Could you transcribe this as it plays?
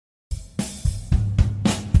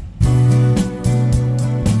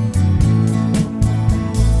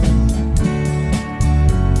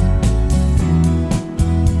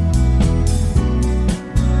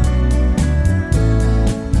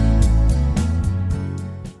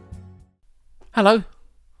Hello,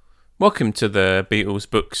 welcome to the Beatles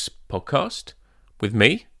Books podcast with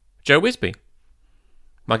me, Joe Wisby.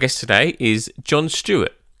 My guest today is Jon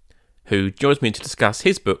Stewart, who joins me to discuss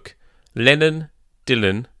his book, Lennon,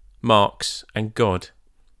 Dylan, Marx and God.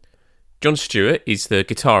 Jon Stewart is the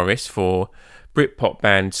guitarist for Britpop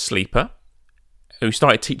band Sleeper, who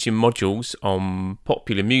started teaching modules on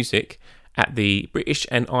popular music at the British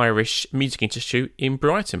and Irish Music Institute in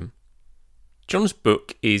Brighton. Jon's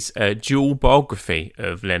book is a dual biography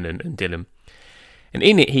of Lennon and Dylan, and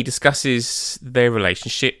in it he discusses their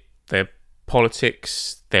relationship, their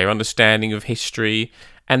politics, their understanding of history,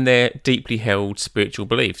 and their deeply held spiritual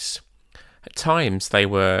beliefs. At times they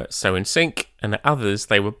were so in sync, and at others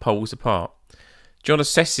they were poles apart. Jon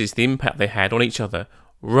assesses the impact they had on each other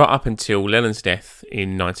right up until Lennon's death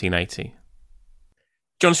in 1980.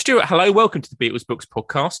 Jon Stewart, hello, welcome to the Beatles Books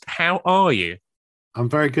podcast. How are you? I'm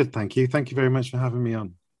very good, thank you. Thank you very much for having me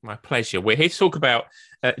on. My pleasure. We're here to talk about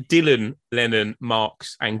Dylan, Lennon,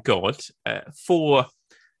 Marx and God, four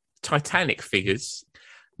titanic figures.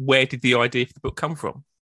 Where did the idea for the book come from?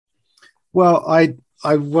 Well, I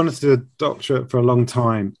wanted to do a doctorate for a long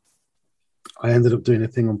time. I ended up doing a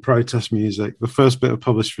thing on protest music. The first bit of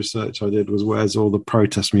published research I did was where's all the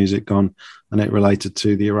protest music gone? And it related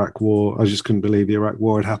to the Iraq War. I just couldn't believe the Iraq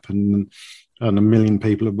War had happened. And 1 million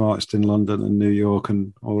people have marched in London and New York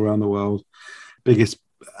and all around the world. Biggest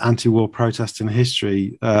anti-war protest in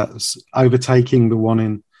history, overtaking the one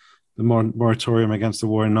in the moratorium against the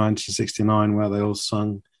war in 1969, where they all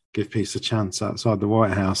sung "Give Peace a Chance" outside the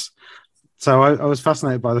White House. So I was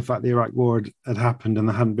fascinated by the fact the Iraq War had happened and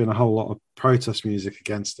there hadn't been a whole lot of protest music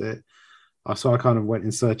against it. So I kind of went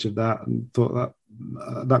in search of that and thought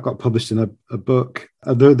that got published in a book.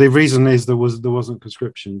 The reason is there wasn't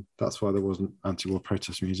conscription. That's why there wasn't anti-war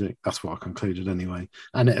protest music. That's what I concluded anyway.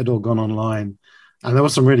 And it had all gone online. And there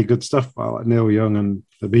was some really good stuff by like Neil Young and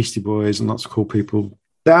the Beastie Boys and lots of cool people.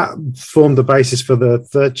 That formed the basis for the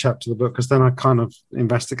third chapter of the book, because then I kind of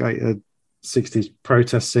investigated 60s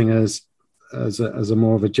protest singers as a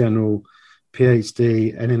more of a general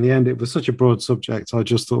PhD, and in the end it was such a broad subject. I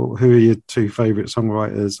just thought, who are your two favorite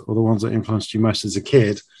songwriters or the ones that influenced you most as a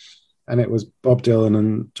kid? And it was Bob Dylan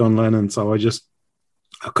and John Lennon. So I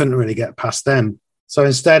couldn't really get past them. So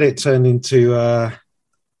instead it turned into a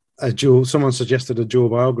dual. Someone suggested a dual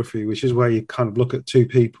biography, which is where you kind of look at two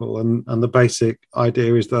people, and the basic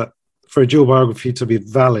idea is that for a dual biography to be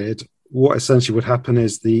valid, what essentially would happen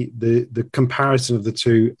is the comparison of the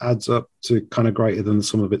two adds up to kind of greater than the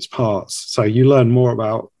sum of its parts. So you learn more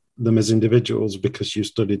about them as individuals because you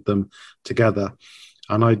studied them together.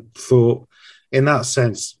 And I thought, in that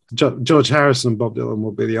sense, George Harrison and Bob Dylan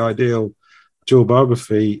would be the ideal dual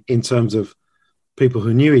biography in terms of people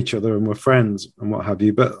who knew each other and were friends and what have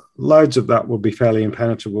you. But loads of that would be fairly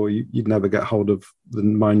impenetrable. You'd never get hold of the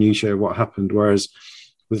minutiae of what happened. Whereas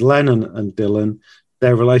with Lennon and Dylan,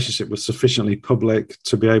 their relationship was sufficiently public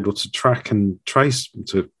to be able to track and trace,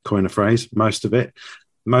 to coin a phrase, most of it.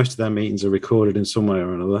 Most of their meetings are recorded in some way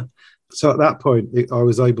or another. So at that point, I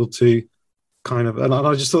was able to kind of, and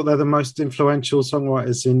I just thought they're the most influential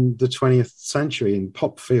songwriters in the 20th century in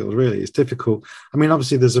pop field, really. It's difficult. I mean,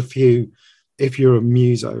 obviously there's a few, if you're a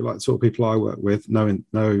muso, like sort of people I work with, no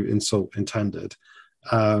insult intended,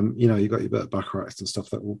 you've got your Burt Bacharach and stuff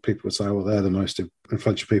that people would say, well, they're the most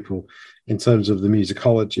influential people in terms of the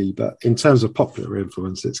musicology, but in terms of popular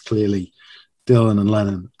influence, it's clearly Dylan and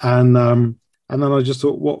Lennon. And then I just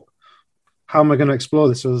thought, how am I going to explore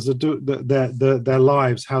this? So there's their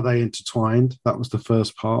lives, how they intertwined. That was the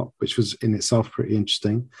first part, which was in itself pretty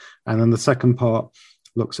interesting. And then the second part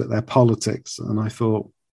looks at their politics. And I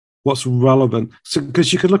thought, what's relevant? So,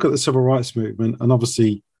 because you could look at the civil rights movement, and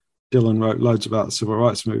obviously Dylan wrote loads about the civil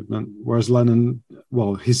rights movement, whereas Lennon,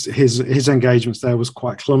 well, his engagements there was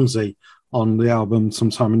quite clumsy on the album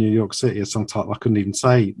Sometime in New York City, a song title I couldn't even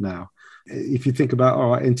say now. If you think about,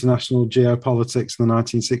 all right, international geopolitics in the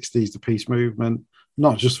 1960s, the peace movement,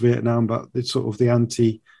 not just Vietnam, but it's sort of the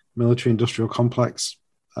anti-military industrial complex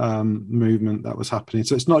movement that was happening.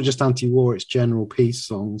 So it's not just anti-war, it's general peace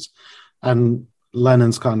songs. And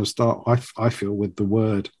Lennon's kind of start, I feel, with the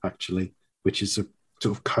word, actually, which is a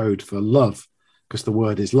sort of code for love, because the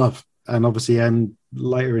word is love. And obviously, and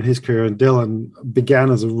later in his career, and Dylan began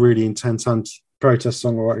as a really intense anti-protest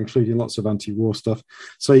songwriter, including lots of anti-war stuff.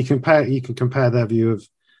 So you can compare their view of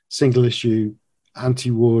single issue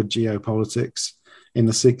anti-war geopolitics in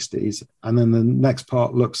the 60s, and then the next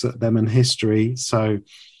part looks at them in history. So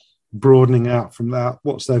broadening out from that,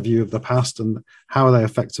 what's their view of the past and how are they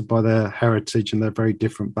affected by their heritage and their very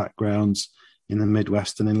different backgrounds in the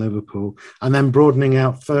Midwest and in Liverpool, and then broadening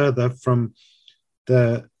out further from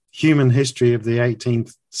the human history of the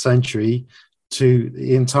 18th century to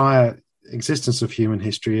the entire existence of human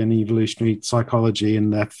history and evolutionary psychology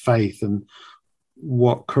and their faith and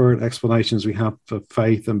what current explanations we have for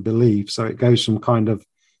faith and belief. So it goes from kind of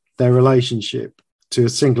their relationship to a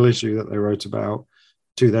single issue that they wrote about,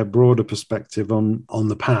 to their broader perspective on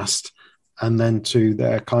the past, and then to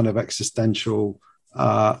their kind of existential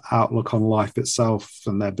outlook on life itself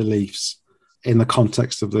and their beliefs in the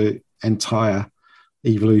context of the entire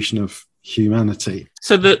evolution of humanity.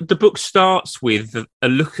 So the book starts with a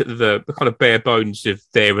look at the kind of bare bones of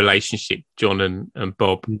their relationship, John and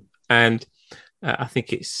Bob. Mm. And I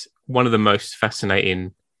think it's one of the most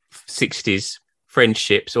fascinating 60s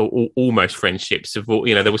friendships, or almost friendships. Of all,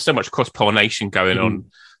 there was so much cross-pollination going on.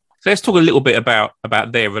 So let's talk a little bit about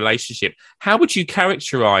their relationship. How would you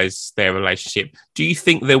characterize their relationship? Do you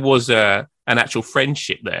think there was an actual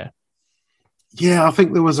friendship there? Yeah, I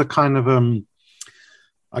think there was a kind of,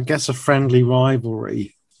 I guess, a friendly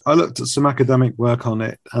rivalry. I looked at some academic work on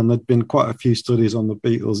it, and there'd been quite a few studies on the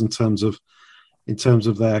Beatles in terms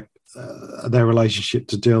of their relationship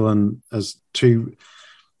to Dylan as two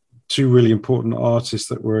really important artists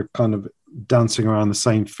that were kind of dancing around the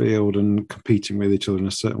same field and competing with each other in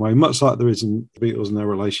a certain way, much like there is in the Beatles and their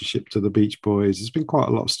relationship to the Beach Boys. There's been quite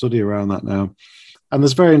a lot of study around that now, and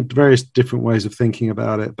there's various different ways of thinking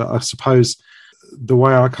about it. But I suppose the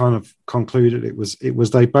way I kind of concluded it was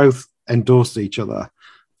they both endorsed each other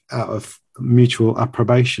out of mutual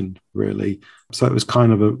approbation, really. So it was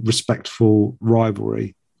kind of a respectful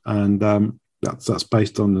rivalry, and that's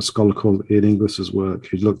based on a scholar called Ian Inglis's work,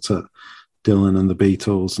 who looked at Dylan and the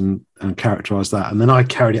Beatles and characterized that. And then I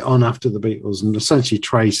carried it on after the Beatles and essentially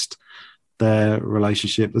traced their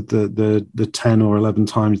relationship, the 10 or 11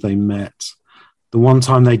 times they met. The one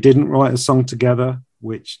time they didn't write a song together,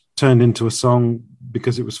 which turned into a song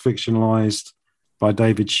because it was fictionalized by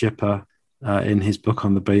David Schipper in his book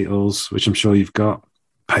on the Beatles, which I'm sure you've got,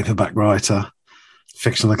 paperback writer,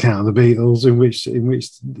 fictional account of the Beatles, in which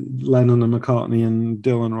Lennon and McCartney and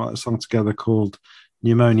Dylan write a song together called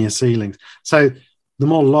Pneumonia Ceilings. So the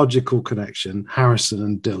more logical connection, Harrison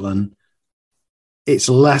and Dylan, it's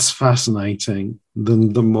less fascinating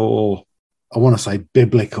than the more, I want to say,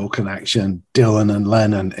 biblical connection, Dylan and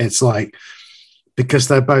Lennon. It's like, because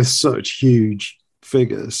they're both such huge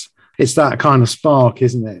figures, it's that kind of spark,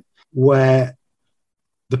 isn't it? Where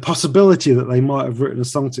the possibility that they might have written a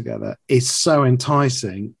song together is so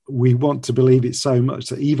enticing. We want to believe it so much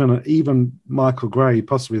that even Michael Gray,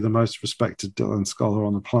 possibly the most respected Dylan scholar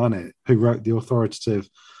on the planet, who wrote the authoritative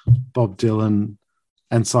Bob Dylan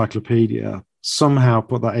encyclopedia, somehow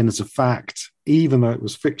put that in as a fact, even though it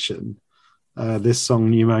was fiction. This song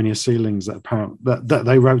Pneumonia Ceilings that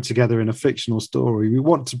they wrote together in a fictional story. We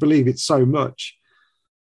want to believe it so much.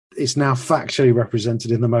 It's now factually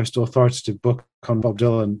represented in the most authoritative book on Bob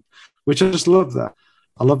Dylan, which I just love that.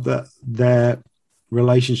 I love that their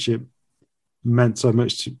relationship meant so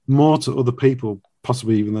much more to other people,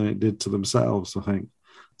 possibly even than it did to themselves, I think.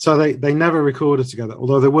 So they never recorded together,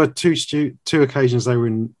 although there were two occasions they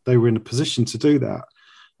were in a position to do that.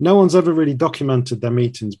 No one's ever really documented their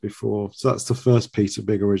meetings before. So that's the first piece of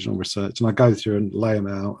big original research. And I go through and lay them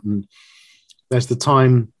out. And there's the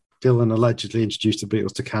time Dylan allegedly introduced the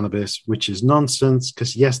Beatles to cannabis, which is nonsense,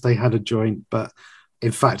 because yes, they had a joint, but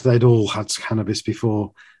in fact, they'd all had cannabis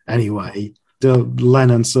before anyway.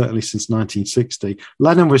 Lennon, certainly since 1960.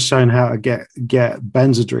 Lennon was shown how to get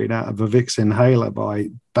Benzedrine out of a Vicks inhaler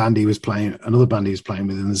by another band he was playing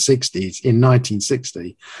with in the 60s, in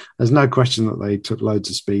 1960. There's no question that they took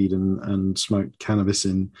loads of speed and smoked cannabis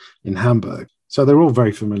in Hamburg. So they're all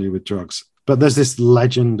very familiar with drugs. But there's this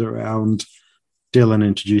legend around Dylan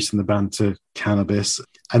introducing the band to cannabis,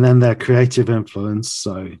 and then their creative influence.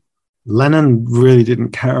 So Lennon really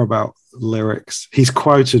didn't care about lyrics. He's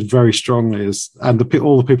quoted very strongly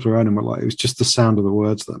all the people around him were like, it was just the sound of the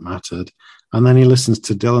words that mattered. And then he listens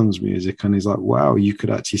to Dylan's music and he's like, wow, you could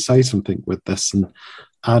actually say something with this.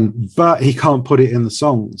 But he can't put it in the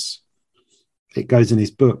songs. It goes in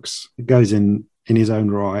his books. It goes in his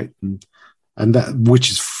own right, and that,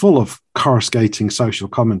 which is full of coruscating social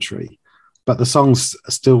commentary. But the songs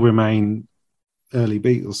still remain early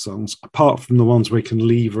Beatles songs, apart from the ones where he can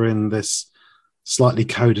lever in this slightly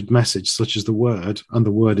coded message, such as the word, and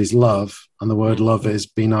the word is love, and the word love is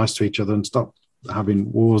be nice to each other and stop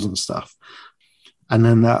having wars and stuff. And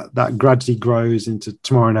then that gradually grows into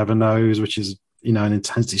Tomorrow Never Knows, which is, an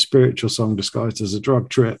intensely spiritual song disguised as a drug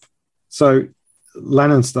trip. So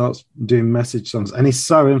Lennon starts doing message songs, and he's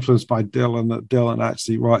so influenced by Dylan that Dylan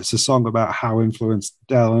actually writes a song about how influenced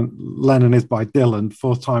Lennon is by Dylan,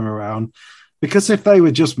 fourth time around. Because if they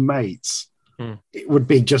were just mates, it would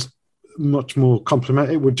be just much more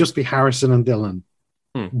complementary. It would just be Harrison and Dylan.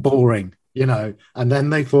 Boring, and then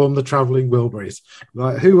they form the Traveling Wilburys.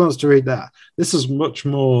 Like, who wants to read that? This is much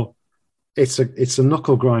more, it's a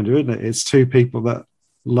knuckle grinder, isn't it? It's two people that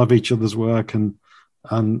love each other's work and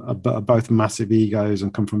are both massive egos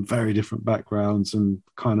and come from very different backgrounds and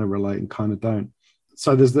kind of relate and kind of don't.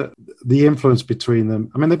 So there's the influence between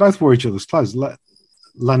them. I mean, they both wore each other's clothes.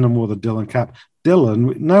 Lennon wore the Dylan cap.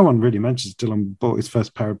 Dylan, no one really mentions Dylan bought his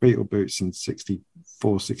first pair of Beatle boots in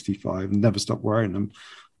 64, 65 and never stopped wearing them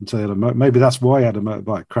until he had maybe that's why he had a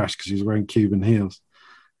motorbike crash, because he was wearing Cuban heels.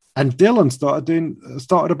 And Dylan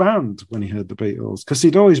started a band when he heard the Beatles, because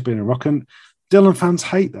he'd always been a rock, and Dylan fans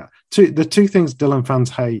hate that. The two things Dylan fans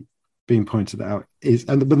hate being pointed out is,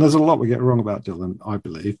 but there's a lot we get wrong about Dylan, I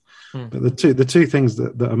believe, but the two things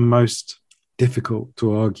that are most difficult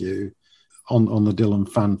to argue on the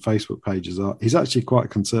Dylan fan Facebook pages are, he's actually quite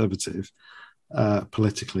conservative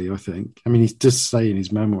politically, I think. I mean, he does say in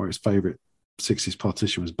his memoir his favourite 60s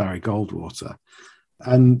politician was Barry Goldwater,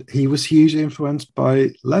 and he was hugely influenced by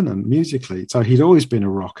Lennon musically. So he'd always been a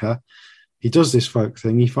rocker. He does this folk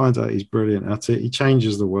thing. He finds out he's brilliant at it. He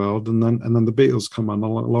changes the world, and then the Beatles come on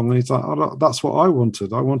along, and he's like, "Oh, that's what I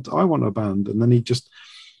wanted. I want a band." And then he just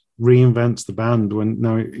reinvents the band when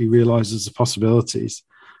now he realizes the possibilities.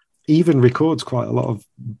 Even records quite a lot of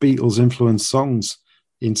Beatles influenced songs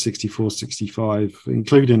in 64, 65,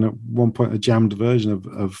 including at one point a jammed version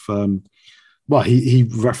of he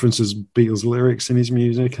references Beatles lyrics in his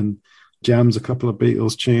music and jams a couple of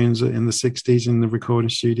Beatles tunes in the 60s in the recording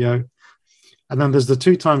studio. And then there's the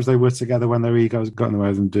two times they were together when their egos got in the way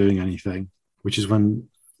of them doing anything, which is when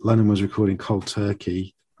Lennon was recording Cold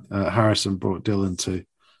Turkey. Harrison brought Dylan to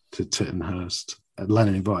Tittenhurst.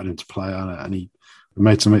 Lennon invited him to play on it, and he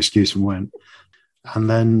made some excuse and went. And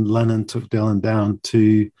then Lennon took Dylan down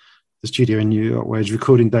to the studio in New York where he's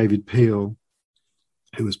recording David Peel,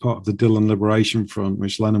 who was part of the Dylan Liberation Front,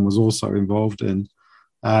 which Lennon was also involved in,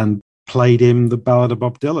 and played him the Ballad of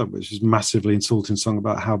Bob Dylan, which is a massively insulting song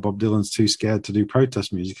about how Bob Dylan's too scared to do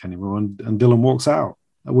protest music anymore. And Dylan walks out,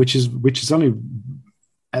 which is only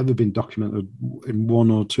ever been documented in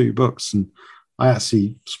one or two books. And I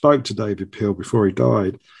actually spoke to David Peel before he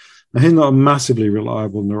died. Now, he's not a massively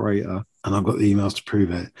reliable narrator, and I've got the emails to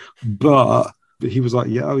prove it, but he was like,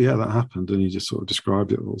 yeah, that happened. And he just sort of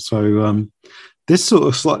described it all. So this sort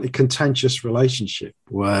of slightly contentious relationship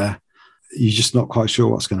where you're just not quite sure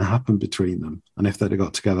what's going to happen between them. And if they'd have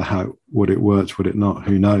got together, how would it work? Would it not?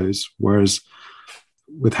 Who knows? Whereas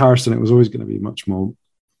with Harrison, it was always going to be much more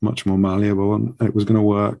malleable, and it was going to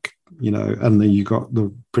work, and then you got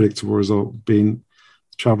the predictable result being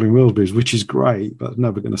Traveling Wilburys, which is great, but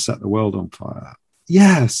never going to set the world on fire.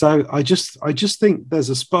 Yeah. So I just think there's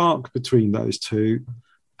a spark between those two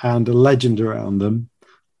and a legend around them.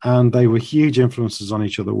 And they were huge influences on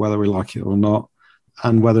each other, whether we like it or not.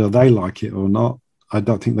 And whether they like it or not, I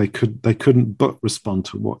don't think they couldn't but respond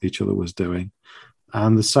to what each other was doing.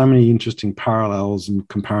 And there's so many interesting parallels and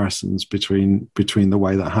comparisons between the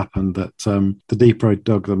way that happened that the deeper I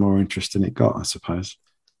dug, the more interesting it got, I suppose.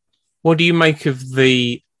 What do you make of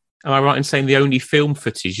am I right in saying the only film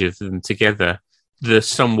footage of them together, the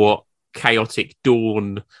somewhat chaotic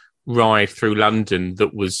dawn ride through London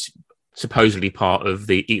that was supposedly part of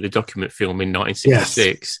the Eat the Document film in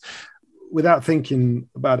 1966? Yes. Without thinking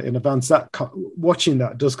about it in advance, watching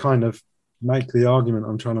that does kind of make the argument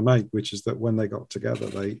I'm trying to make, which is that when they got together,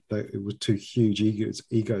 it was two huge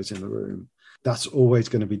egos in the room. That's always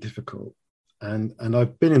going to be difficult. And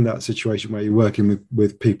I've been in that situation where you're working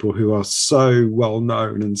with people who are so well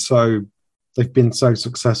known and they've been so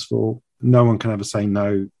successful, no one can ever say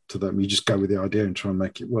no to them. You just go with the idea and try and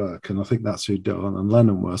make it work. And I think that's who Dylan and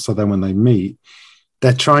Lennon were. So then when they meet,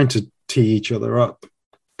 they're trying to tee each other up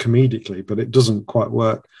comedically, but it doesn't quite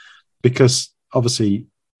work because obviously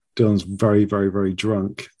Dylan's very, very, very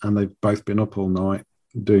drunk and they've both been up all night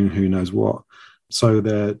doing who knows what. So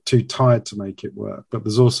they're too tired to make it work. But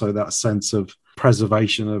there's also that sense of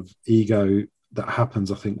preservation of ego that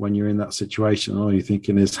happens, I think, when you're in that situation. All you're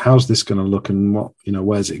thinking is, how's this going to look and what,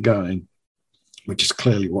 where's it going? Which is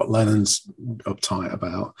clearly what Lennon's uptight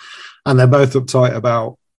about. And they're both uptight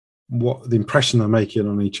about what the impression they're making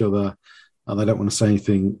on each other. And they don't want to say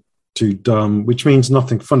anything too dumb, which means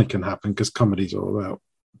nothing funny can happen because comedy's all about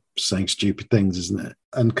saying stupid things, isn't it?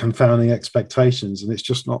 And confounding expectations. And it's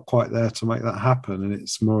just not quite there to make that happen. And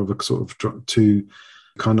it's more of a sort of two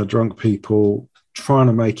kind of drunk people trying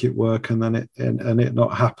to make it work and then it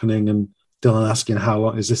not happening. And Dylan asking, how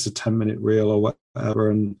long is this, a 10-minute reel or whatever?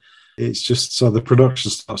 And it's just so the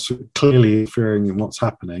production starts clearly interfering in what's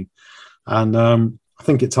happening. And I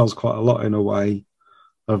think it tells quite a lot in a way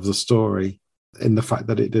of the story, in the fact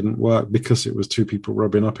that it didn't work because it was two people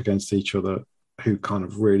rubbing up against each other who kind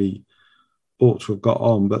of really ought to have got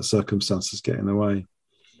on, but circumstances get in the way.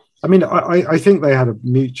 I mean, I think they had a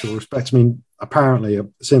mutual respect. I mean, apparently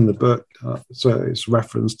it's in the book, so it's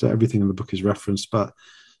referenced, everything in the book is referenced, but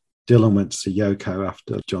Dylan went to see Yoko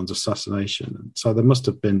after John's assassination. And so there must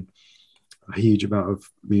have been a huge amount of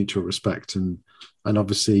mutual respect. And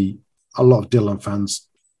obviously a lot of Dylan fans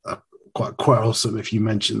are quite quarrelsome if you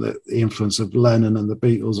mention the influence of Lennon and the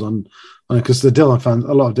Beatles on because the Dylan fans,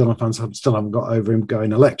 a lot of Dylan fans still haven't got over him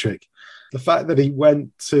going electric. The fact that he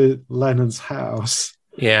went to Lennon's house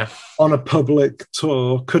on a public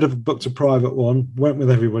tour, could have booked a private one, went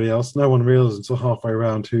with everybody else. No one realized until halfway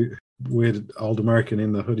around who weird old American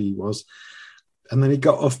in the hoodie was. And then he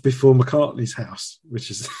got off before McCartney's house,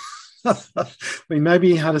 which is, I mean, maybe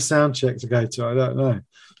he had a sound check to go to, I don't know.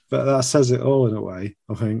 But that says it all in a way,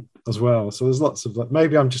 I think, as well. So there's lots of, like,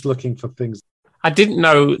 maybe I'm just looking for things. I didn't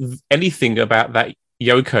know anything about that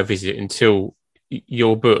Yoko visit until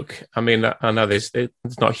your book. I mean, I know there's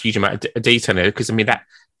not a huge amount of detail there because, I mean,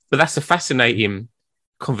 that's a fascinating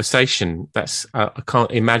conversation. That's I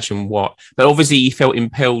can't imagine what, but obviously he felt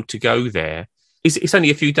impelled to go there. It's only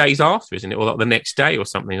a few days after, isn't it, or like the next day or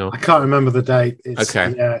something? Or I can't remember the date.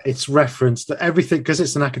 Okay, yeah, it's referenced to everything because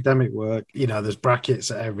it's an academic work. You know, there's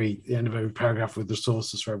brackets at the end of every paragraph with the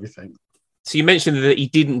sources for everything. So you mentioned that he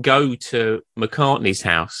didn't go to McCartney's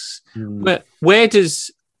house. Where does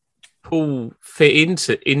Paul fit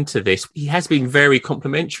into this? He has been very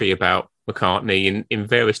complimentary about McCartney in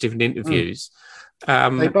various different interviews.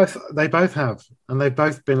 They both have, and they've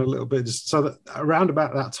both been a little bit so that around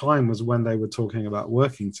about that time was when they were talking about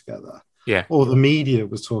working together, or the media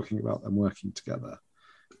was talking about them working together,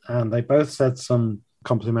 and they both said some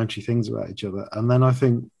complimentary things about each other. And then I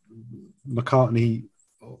think McCartney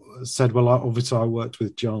said, "Well, obviously I worked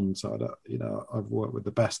with John, so I've worked with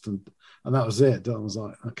the best," and that was it. Dylan was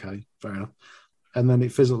like, "Okay, fair enough," and then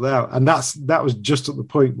it fizzled out, and that was just at the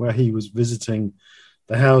point where he was visiting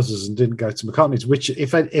the houses and didn't go to McCartney's, which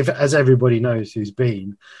if as everybody knows who's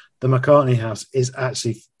been, the McCartney house is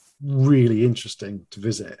actually really interesting to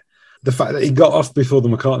visit. The fact that he got off before the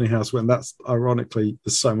McCartney house, when that's ironically,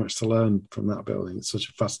 there's so much to learn from that building. It's such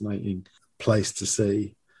a fascinating place to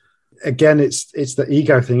see. Again, it's the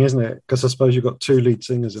ego thing, isn't it? Because I suppose you've got two lead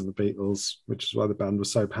singers in the Beatles, which is why the band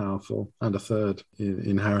was so powerful, and a third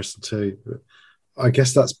in Harrison too. But I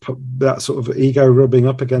guess that's that sort of ego rubbing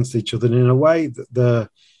up against each other. And in a way, the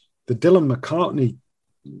Dylan McCartney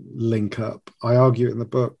link up, I argue in the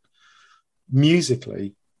book,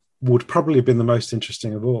 musically would probably have been the most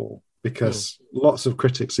interesting of all, because lots of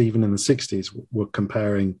critics, even in the 60s, were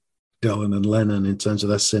comparing Dylan and Lennon in terms of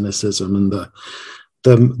their cynicism, and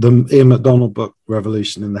the Ian MacDonald book,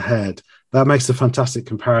 Revolution in the Head, that makes a fantastic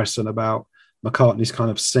comparison about McCartney's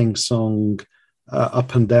kind of sing-song,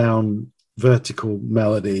 up and down vertical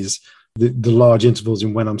melodies, the large intervals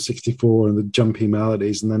in When I'm 64 and the jumpy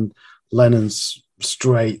melodies, and then Lennon's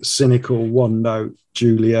straight, cynical, one note,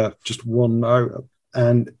 Julia, just one note.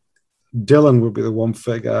 And Dylan would be the one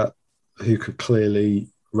figure who could clearly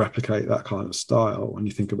replicate that kind of style when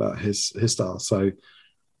you think about his style. So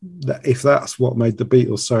if that's what made the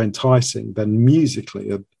Beatles so enticing, then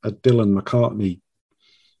musically a Dylan McCartney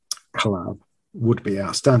collab would be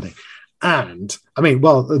outstanding. And I mean,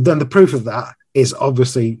 well, then the proof of that is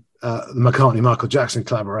obviously the McCartney-Michael Jackson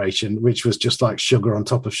collaboration, which was just like sugar on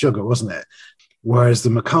top of sugar, wasn't it? Whereas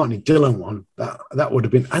the McCartney-Dylan one, that would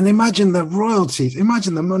have been, and imagine the royalties,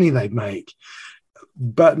 imagine the money they'd make.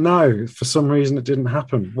 But no, for some reason it didn't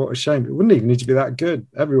happen. What a shame. It wouldn't even need to be that good.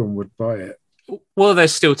 Everyone would buy it. Well,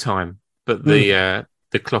 there's still time, but the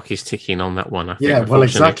clock is ticking on that one, I think. Yeah, well,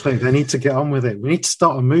 exactly. They need to get on with it. We need to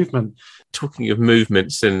start a movement. Talking of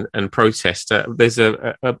movements and protest, there's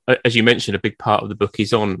as you mentioned, a big part of the book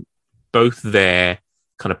is on both their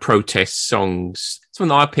kind of protest songs. Something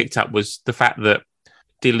that I picked up was the fact that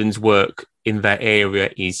Dylan's work in that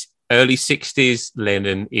area is early 60s,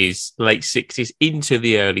 Lennon is late 60s into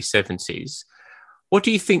the early 70s. What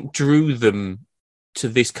do you think drew them to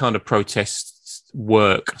this kind of protest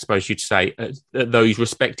work, I suppose you'd say, at those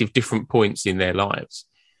respective different points in their lives?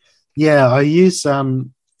 Yeah, I use...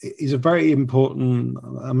 he's a very important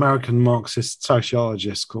American Marxist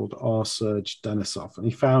sociologist called R. Serge Denisov, and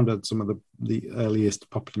he founded some of the earliest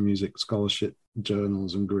popular music scholarship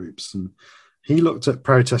journals and groups. And he looked at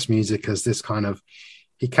protest music as this kind of,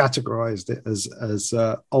 he categorized it as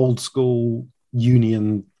old school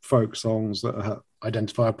union folk songs that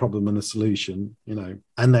identify a problem and a solution,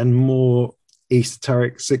 and then more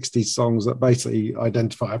esoteric 60s songs that basically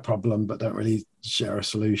identify a problem but don't really share a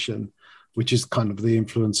solution, which is kind of the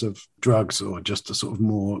influence of drugs or just a sort of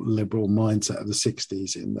more liberal mindset of the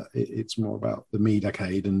 60s, in that it's more about the me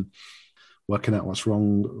decade and working out what's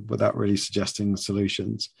wrong without really suggesting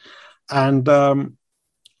solutions. And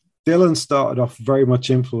Dylan started off very much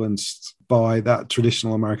influenced by that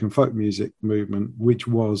traditional American folk music movement, which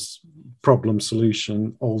was problem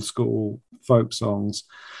solution, old school folk songs,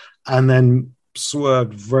 and then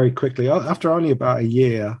swerved very quickly after only about a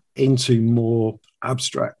year into more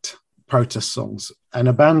abstract protest songs, and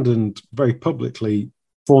abandoned very publicly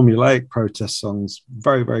formulaic protest songs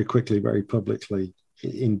very, very quickly, very publicly,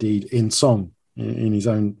 indeed in song, in his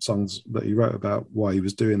own songs that he wrote about why he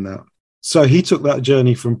was doing that. So he took that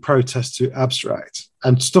journey from protest to abstract,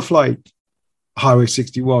 and stuff like Highway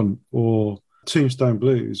 61 or Tombstone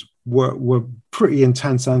Blues were pretty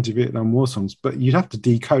intense anti-Vietnam War songs, but you'd have to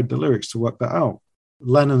decode the lyrics to work that out.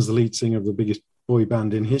 Lennon's the lead singer of the biggest boy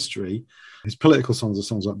band in history. His political songs are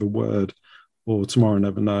songs like The Word or Tomorrow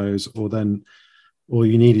Never Knows, or then All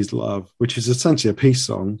You Need Is Love, which is essentially a peace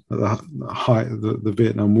song at the height of the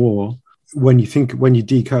Vietnam War. When you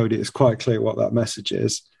decode it, it's quite clear what that message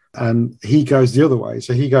is. And he goes the other way.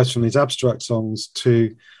 So he goes from these abstract songs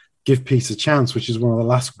to Give Peace a Chance, which is one of the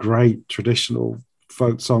last great traditional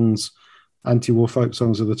folk songs, anti-war folk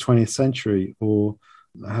songs of the 20th century, or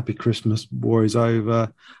Happy Christmas, War is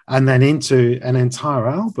Over, and then into an entire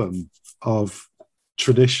album of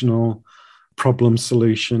traditional problem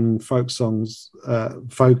solution folk songs,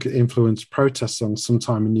 folk influenced protest songs,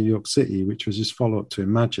 Sometime in New York City, which was his follow-up to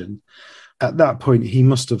Imagine. At that point, he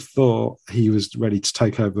must have thought he was ready to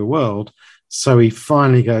take over the world. So he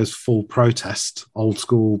finally goes full protest, old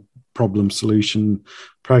school problem solution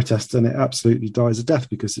protest, and it absolutely dies a death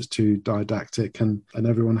because it's too didactic and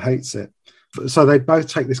everyone hates it. So they both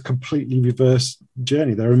take this completely reverse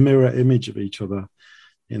journey. They're a mirror image of each other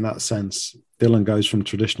in that sense. Dylan goes from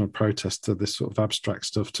traditional protest to this sort of abstract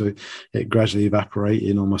stuff, to it gradually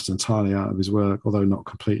evaporating almost entirely out of his work, although not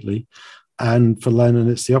completely. And for Lennon,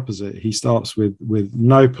 it's the opposite. He starts with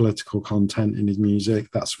no political content in his music.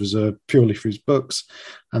 That's reserved purely for his books.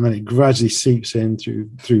 And then it gradually seeps in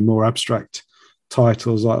through more abstract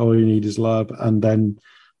titles like All You Need Is Love. And then,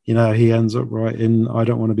 he ends up writing I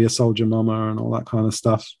Don't Want to Be a Soldier Mama and all that kind of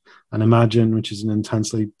stuff. And Imagine, which is an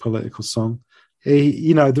intensely political song.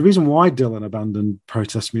 The reason why Dylan abandoned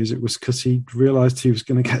protest music was because he realized he was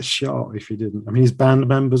going to get shot if he didn't. I mean, his band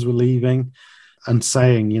members were leaving and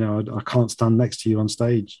saying, I can't stand next to you on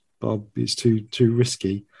stage, Bob. It's too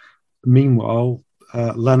risky. Meanwhile,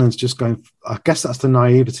 Lennon's just going, I guess that's the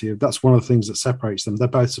naivety that's one of the things that separates them. They're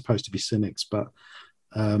both supposed to be cynics, but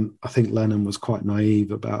I think Lennon was quite naive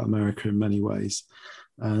about America in many ways.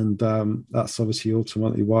 And that's obviously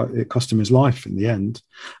ultimately why it cost him his life in the end.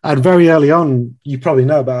 And very early on, you probably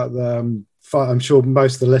know about I'm sure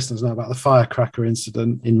most of the listeners know about the firecracker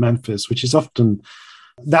incident in Memphis, which is often,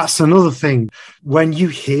 that's another thing. When you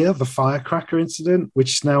hear the firecracker incident,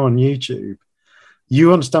 which is now on YouTube,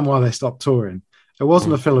 you understand why they stopped touring. It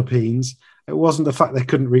wasn't the Philippines. It wasn't the fact they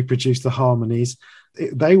couldn't reproduce the harmonies.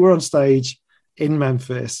 They were on stage in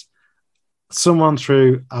Memphis. Someone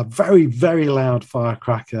threw a very, very loud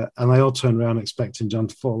firecracker and they all turned around expecting John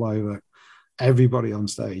to fall over. Everybody on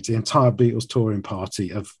stage, the entire Beatles touring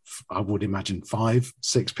party of, I would imagine,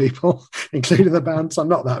 5-6 people, including the band, so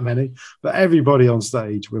not that many, but everybody on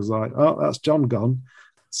stage was like, oh, that's John gone.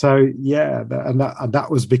 So, yeah, that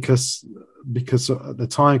was because at the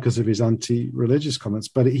time, because of his anti-religious comments,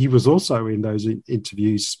 but he was also in those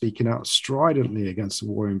interviews speaking out stridently against the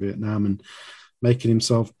war in Vietnam and making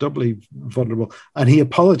himself doubly vulnerable. And he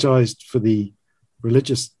apologized for the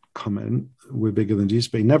religious comment, we're bigger than Jesus,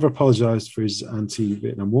 but he never apologized for his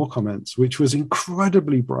anti-Vietnam War comments, which was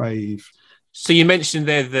incredibly brave. So you mentioned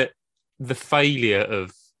there that the failure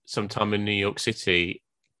of Sometime in New York City,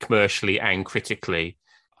 commercially and critically,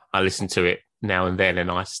 I listen to it now and then,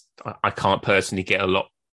 and I can't personally get a lot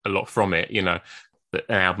from it. An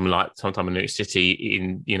album like Sometime in New York City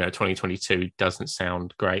in 2022 doesn't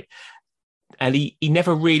sound great. And he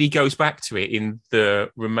never really goes back to it in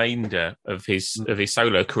the remainder of his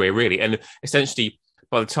solo career, really. And essentially,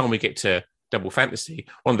 by the time we get to Double Fantasy,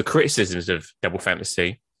 one of the criticisms of Double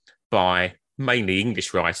Fantasy by mainly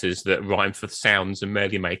English writers that Rhyme for Sounds and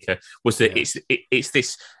Melody Maker was that it's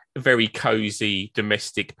this very cosy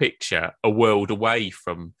domestic picture, a world away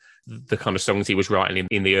from the kind of songs he was writing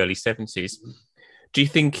in the early 70s. Do you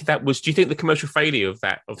think the commercial failure of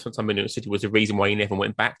Sometime in New York City was the reason why he never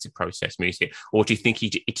went back to protest music? Or do you think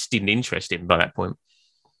it just didn't interest him by that point?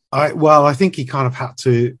 I think he kind of had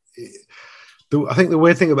to. I think the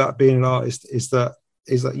weird thing about being an artist is that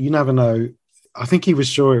you never know I think he was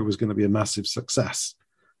sure it was going to be a massive success.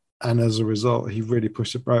 And as a result, he really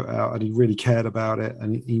pushed the boat out, and he really cared about it.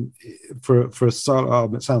 And he for a solo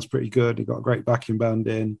album, it sounds pretty good. He got a great backing band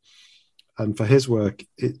in, and for his work,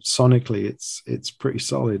 sonically, it's pretty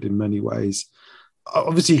solid in many ways.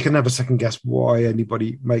 Obviously, you can never second guess why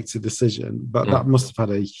anybody makes a decision, but that must have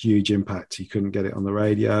had a huge impact. He couldn't get it on the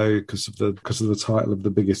radio because of the title of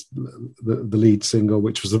the lead single,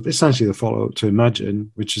 which was essentially the follow-up to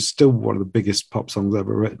Imagine, which is still one of the biggest pop songs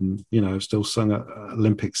ever written. You know, still sung at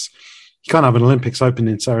Olympics. You can't have an Olympics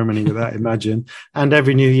opening ceremony without Imagine. And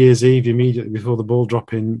every New Year's Eve, immediately before the ball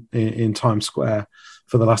drop in Times Square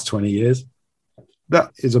for the last 20 years.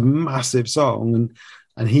 That is a massive song,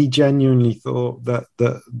 and he genuinely thought that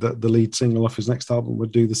the lead single off his next album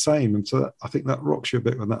would do the same. And so I think that rocks you a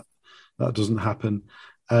bit when that doesn't happen.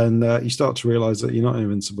 And you start to realize that you're not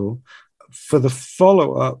invincible. For the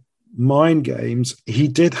follow-up, Mind Games, he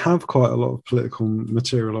did have quite a lot of political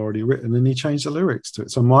material already written, and he changed the lyrics to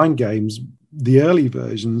it. So Mind Games, the early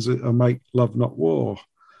versions are Make Love Not War,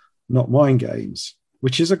 not Mind Games,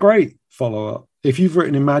 which is a great follow-up. If you've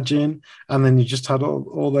written Imagine and then you just had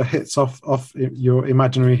all the hits off your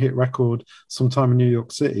imaginary hit record sometime in New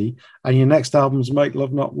York City, and your next album's Make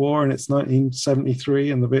Love Not War, and it's 1973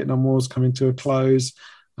 and the Vietnam War's coming to a close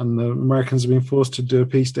and the Americans have been forced to do a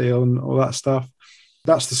peace deal and all that stuff,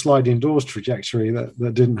 that's the sliding doors trajectory that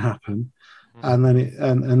didn't happen. And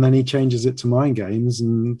then he changes it to Mind Games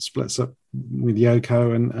and splits up with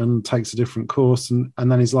Yoko and takes a different course, and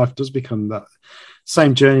then his life does become that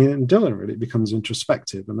same journey. And Dylan really becomes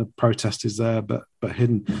introspective, and the protest is there but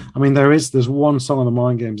hidden. I mean, there's one song on the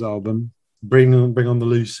Mind Games album, Bring on the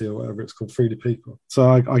Lucy or whatever it's called, Free the People. So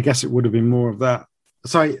I guess it would have been more of that.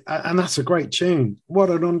 So and that's a great tune. What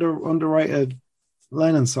an underrated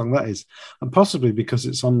Lennon song that is, and possibly because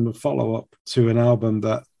it's on the follow-up to an album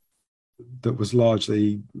that was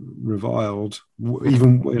largely reviled,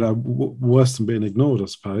 even worse than being ignored, I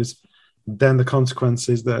suppose. Then the consequence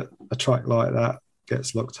is that a track like that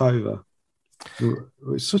gets looked over.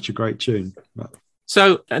 It's such a great tune.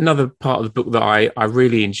 So another part of the book that I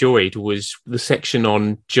really enjoyed was the section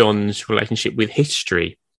on John's relationship with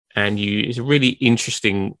history. And it's a really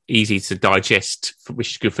interesting, easy to digest,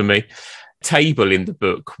 which is good for me, table in the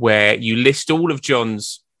book where you list all of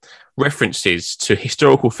John's references to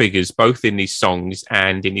historical figures, both in his songs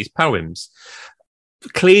and in his poems.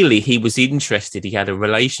 Clearly, he was interested. He had a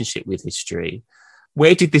relationship with history.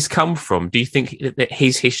 Where did this come from? Do you think that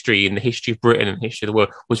his history and the history of Britain and the history of the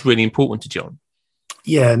world was really important to John?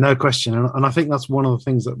 Yeah, no question. And I think that's one of the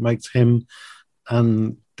things that makes him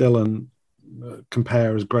and Dylan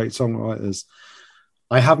compare as great songwriters.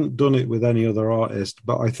 I haven't done it with any other artist,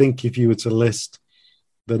 but I think if you were to list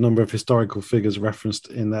the number of historical figures referenced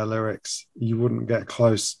in their lyrics, you wouldn't get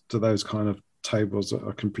close to those kind of tables that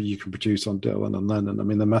you can produce on Dylan and Lennon. I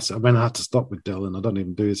mean, I had to stop with Dylan. I don't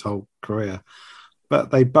even do his whole career.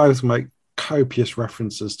 But they both make copious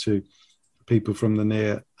references to people from the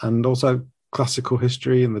near and also classical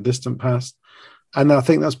history in the distant past. And I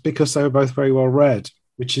think that's because they were both very well read,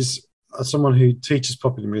 which is, as someone who teaches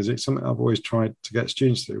popular music, something I've always tried to get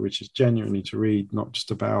students to, which is genuinely to read not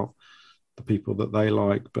just about the people that they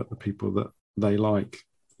like, but the people that they like,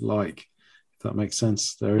 if that makes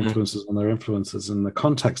sense, their influences on their influences and the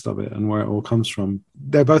context of it and where it all comes from.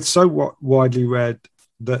 They're both so widely read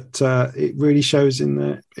that it really shows in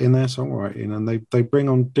their songwriting, and they bring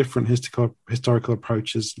on different historical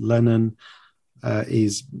approaches. Lennon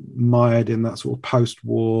is mired in that sort of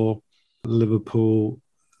post-war Liverpool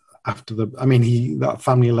after that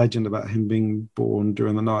family legend about him being born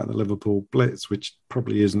during the night of the Liverpool Blitz, which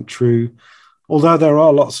probably isn't true. Although there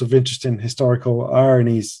are lots of interesting historical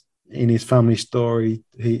ironies in his family story.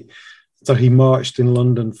 He marched in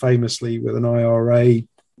London famously with an IRA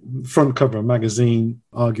front cover of a magazine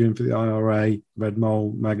arguing for the IRA, Red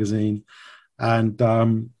Mole magazine.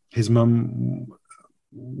 And his mum,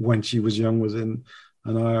 when she was young, was in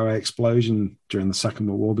an IRA explosion during the Second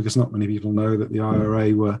World War, because not many people know that the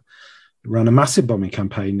IRA ran a massive bombing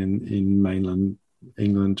campaign in mainland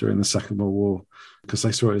England during the Second World War, because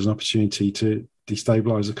they saw it as an opportunity to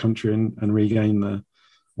destabilize the country and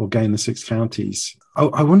gain the 6 counties.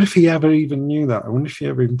 I wonder if he ever even knew that. I wonder if he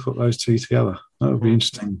ever even put those two together. That would be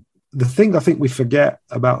interesting. The thing I think we forget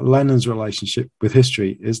about Lennon's relationship with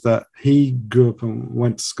history is that he grew up and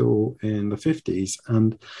went to school in the 50s,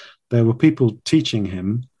 and there were people teaching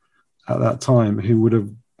him at that time who would have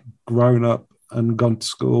grown up and gone to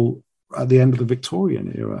school at the end of the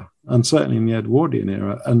Victorian era, and certainly in the Edwardian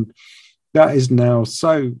era. And that is now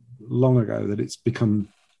so long ago that it's become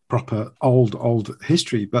proper old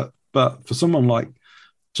history. But for someone like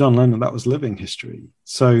John Lennon, that was living history.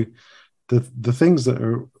 So the things that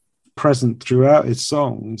are present throughout his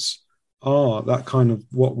songs are that kind of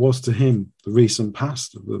what was to him the recent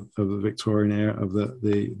past of the Victorian era, of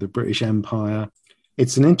the British Empire.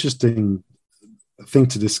 It's an interesting thing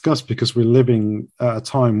to discuss because we're living at a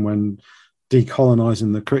time when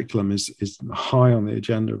decolonizing the curriculum is high on the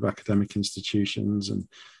agenda of academic institutions, and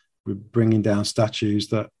we're bringing down statues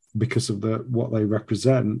that because of what they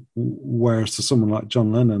represent, whereas to someone like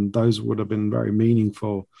John Lennon, those would have been very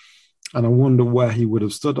meaningful. And I wonder where he would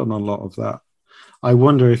have stood on a lot of that. I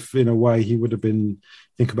wonder if, in a way, he would have been,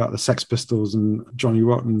 think about the Sex Pistols and Johnny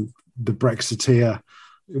Rotten, the Brexiteer.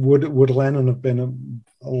 Would Lennon have been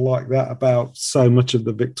like that about so much of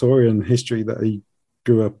the Victorian history that he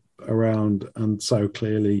grew up around and so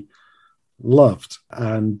clearly loved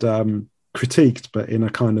and critiqued, but in a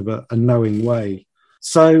kind of a knowing way?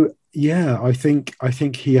 So, yeah, I think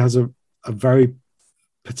he has a very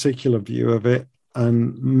particular view of it.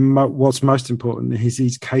 And what's most important is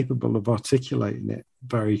he's capable of articulating it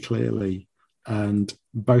very clearly, and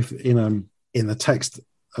both in the text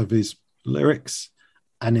of his lyrics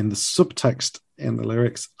and in the subtext in the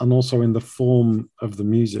lyrics, and also in the form of the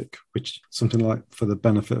music, which something like For the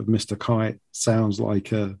Benefit of Mr. Kite sounds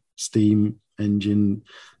like a steam engine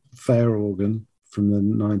fair organ from the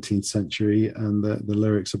 19th century, and the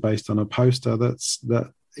lyrics are based on a poster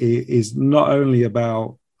that is not only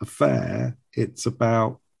about a fair, it's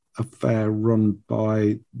about a fair run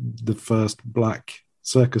by the first black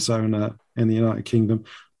circus owner in the United Kingdom,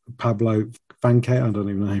 Pablo Fanke, I don't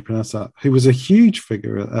even know how you pronounce that, who was a huge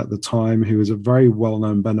figure at the time, who was a very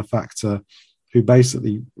well-known benefactor, who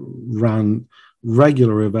basically ran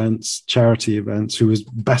regular events, charity events, who was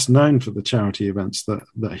best known for the charity events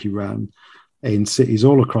that he ran in cities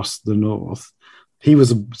all across the north. He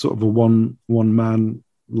was a sort of a one-man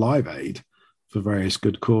Live Aid for various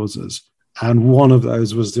good causes. And one of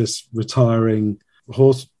those was this retiring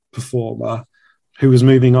horse performer who was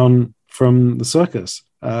moving on from the circus.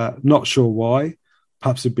 Not sure why,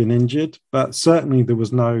 perhaps he'd been injured, but certainly there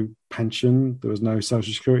was no pension, there was no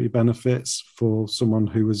social security benefits for someone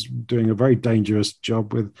who was doing a very dangerous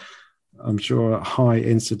job with, I'm sure, a high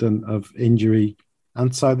incident of injury.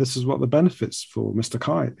 And so this is what the benefits for Mr.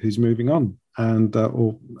 Kite, who's moving on and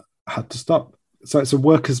or had to stop. So it's a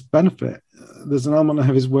worker's benefit. There's an element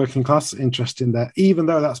of his working class interest in there, even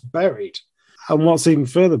though that's buried. And what's even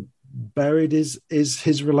further buried is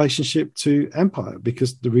his relationship to empire,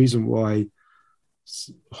 because the reason why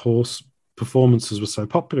horse performances were so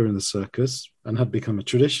popular in the circus and had become a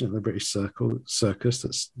tradition in the British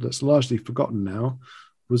circus that's largely forgotten now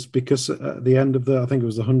was because at the end of I think it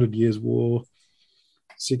was the 100 Years' War,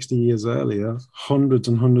 60 years earlier, hundreds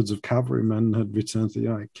and hundreds of cavalrymen had returned to the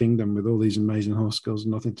United Kingdom with all these amazing horse skills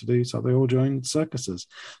and nothing to do, so they all joined circuses.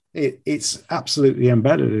 It's absolutely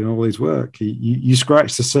embedded in all his work. You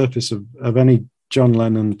scratch the surface of any John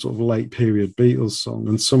Lennon sort of late period Beatles song,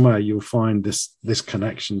 and somewhere you'll find this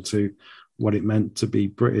connection to what it meant to be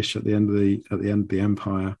British at the end of the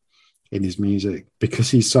empire in his music,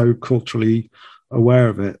 because he's so culturally aware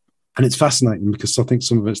of it. And it's fascinating because I think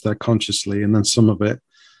some of it's there consciously, and then some of it,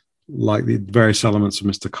 like the various elements of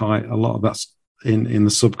Mr. Kite, a lot of that's in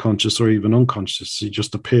the subconscious or even unconsciously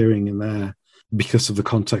just appearing in there because of the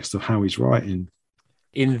context of how he's writing.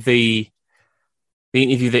 In the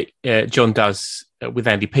interview that John does with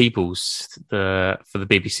Andy Peebles for the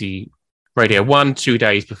BBC Radio 1, 2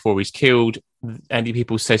 days before he's killed, Andy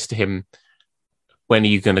Peebles says to him, "When are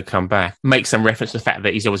you going to come back?" Make some reference to the fact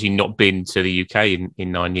that he's obviously not been to the UK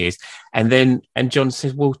in 9 years. And John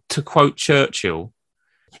says, well, to quote Churchill,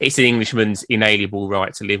 it's an Englishman's inalienable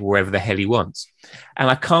right to live wherever the hell he wants. And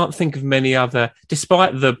I can't think of many other,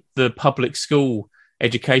 despite the public school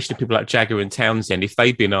education of people like Jagger and Townsend, if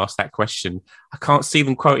they'd been asked that question, I can't see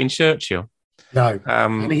them quoting Churchill. No.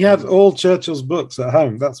 And he had all Churchill's books at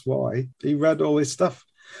home. That's why he read all his stuff.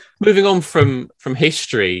 Moving on from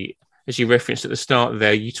history, as you referenced at the start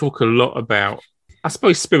there, you talk a lot about, I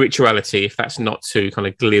suppose, spirituality, if that's not too kind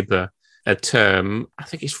of glib a term. I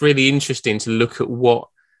think it's really interesting to look at what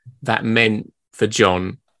that meant for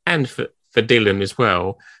John and for Dylan as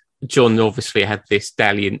well. John obviously had this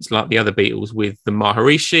dalliance, like the other Beatles, with the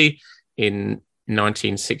Maharishi in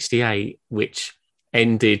 1968, which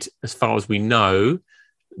ended, as far as we know,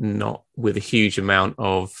 not with a huge amount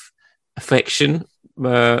of affection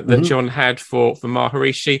that John had for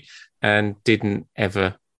Maharishi, and didn't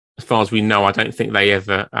ever, as far as we know, I don't think they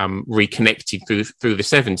ever reconnected through the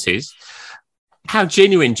 70s. How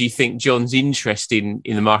genuine do you think John's interest in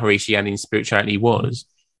the Maharishi and in spirituality was?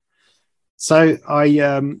 So I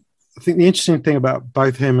think the interesting thing about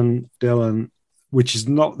both him and Dylan, which is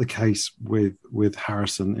not the case with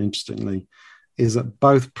Harrison, interestingly, is that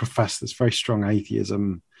both professed this very strong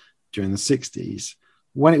atheism during the 60s,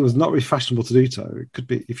 when it was not really fashionable to do so. It could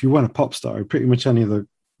be, if you weren't a pop star, pretty much any other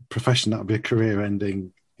profession, that would be a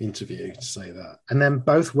career-ending interview to say that. And then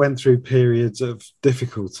both went through periods of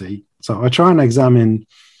difficulty. So I try and examine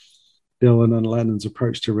Dylan and Lennon's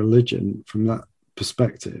approach to religion from that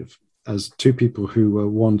perspective as two people who were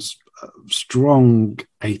once strong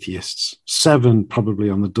atheists, 7 probably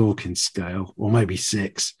on the Dawkins scale, or maybe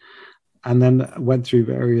 6, and then went through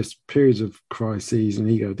various periods of crises and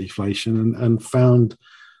ego deflation and found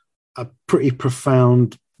a pretty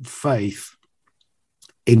profound faith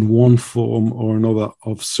in one form or another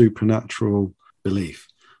of supernatural belief.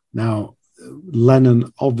 Now,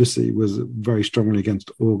 Lennon obviously was very strongly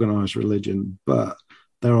against organized religion, but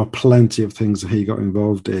there are plenty of things that he got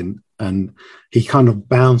involved in, and he kind of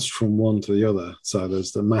bounced from one to the other. So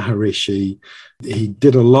there's the Maharishi. He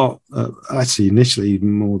did a lot, actually initially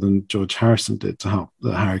even more than George Harrison did, to help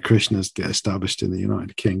the Hare Krishnas get established in the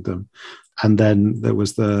United Kingdom. And then there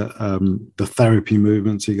was the therapy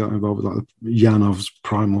movements he got involved with, like Yanov's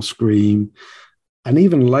Primal Scream. And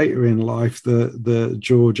even later in life, the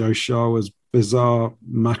George Oshawa's bizarre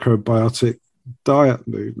macrobiotic diet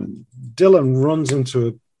movement. Dylan runs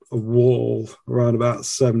into a wall around about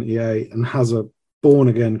 78 and has a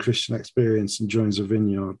born-again Christian experience and joins a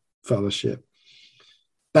Vineyard Fellowship.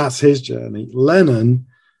 That's his journey. Lennon,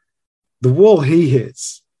 the wall he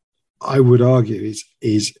hits, I would argue,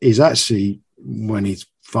 is actually when he's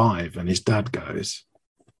 5 and his dad goes.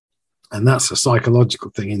 And that's a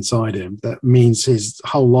psychological thing inside him that means his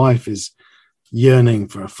whole life is yearning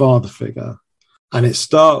for a father figure. And it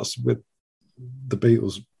starts with the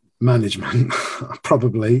Beatles management,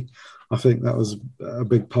 probably. I think that was a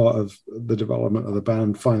big part of the development of the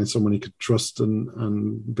band, finding someone he could trust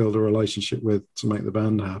and build a relationship with to make the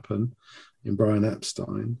band happen in Brian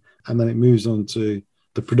Epstein. And then it moves on to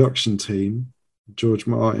the production team, George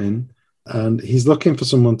Martin, and he's looking for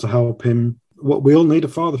someone to help him. What we all need a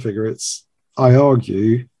father figure. I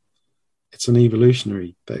argue, it's an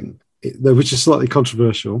evolutionary thing, which is slightly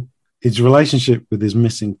controversial. His relationship with his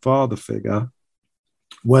missing father figure,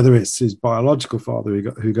 whether it's his biological father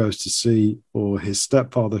who goes to sea or his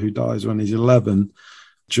stepfather who dies when he's 11,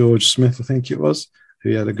 George Smith, I think it was, who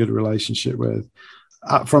he had a good relationship with.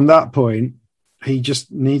 From that point, he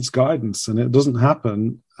just needs guidance, and it doesn't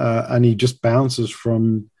happen. And he just bounces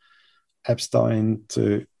from Epstein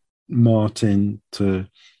to Martin to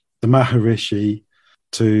the Maharishi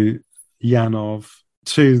to Yanov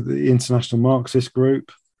to the International Marxist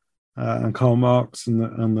Group and Karl Marx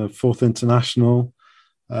and the Fourth International,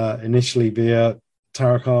 initially via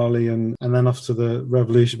Tariq Ali and then off to the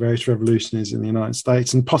various revolutionaries in the United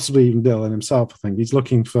States, and possibly even Dylan himself. I think he's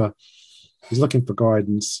looking for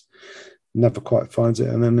guidance, never quite finds it,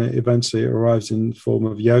 and then eventually it arrives in the form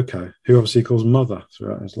of Yoko, who obviously he calls mother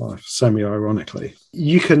throughout his life, semi-ironically.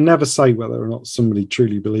 You can never say whether or not somebody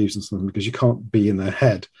truly believes in something because you can't be in their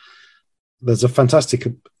head. There's a fantastic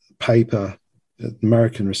paper,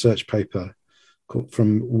 American research paper,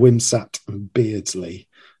 from Wimsatt and Beardsley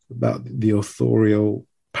about the authorial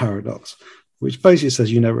paradox, which basically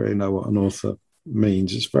says you never really know what an author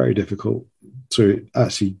means. It's very difficult to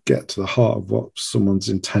actually get to the heart of what someone's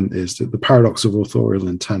intent is, the paradox of authorial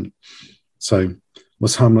intent. So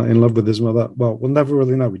was Hamlet in love with his mother? Well, we'll never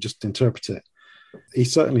really know. We just interpret it. He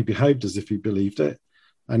certainly behaved as if he believed it,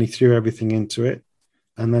 and he threw everything into it.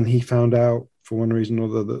 And then he found out for one reason or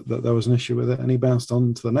other that there was an issue with it, and he bounced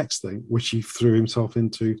on to the next thing, which he threw himself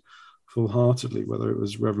into full-heartedly, whether it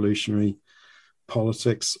was revolutionary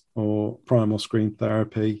politics or primal screen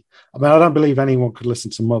therapy. I mean, I don't believe anyone could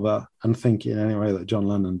listen to Mother and think in any way that John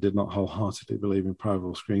Lennon did not wholeheartedly believe in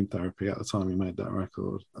primal screen therapy at the time he made that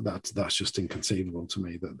record. That's just inconceivable to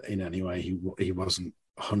me that in any way he wasn't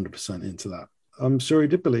 100% into that. I'm sure he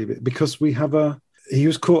did believe it because he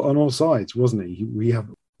was caught on all sides, wasn't he? We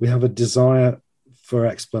have a desire for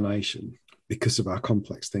explanation because of our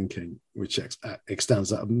complex thinking, which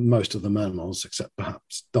extends out of most of the mammals, except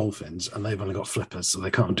perhaps dolphins, and they've only got flippers, so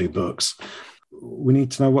they can't do books. We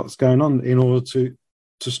need to know what's going on in order to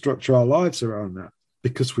structure our lives around that,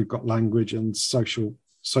 because we've got language and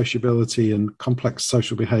sociability and complex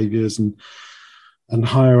social behaviors and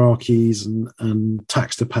hierarchies and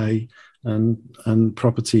tax to pay and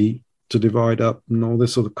property to divide up and all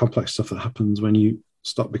this sort of complex stuff that happens when you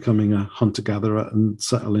stop becoming a hunter-gatherer and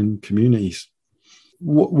settle in communities.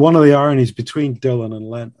 One of the ironies between Dylan and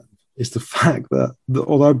Lennon is the fact that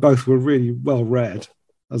although both were really well read,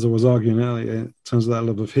 as I was arguing earlier, in terms of that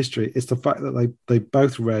love of history, it's the fact that they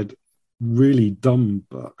both read really dumb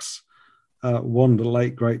books won the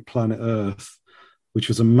late great Planet Earth, which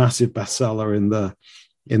was a massive bestseller in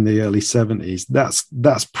the early 70s.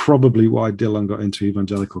 That's probably why Dylan got into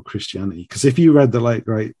evangelical Christianity. Because if you read the late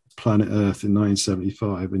great Planet Earth in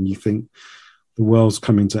 1975 and you think the world's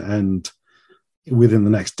coming to end within the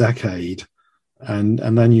next decade, and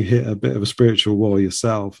then you hit a bit of a spiritual wall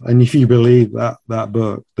yourself, and if you believe that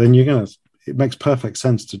book, then it makes perfect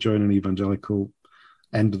sense to join an evangelical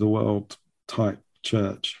end of the world type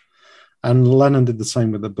church. And Lennon did the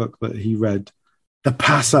same with the book that he read, The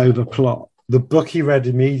Passover Plot. The book he read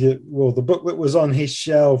the book that was on his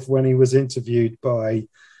shelf when he was interviewed by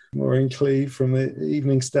Maureen Cleave from the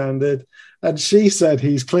Evening Standard. And she said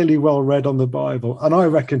he's clearly well read on the Bible. And I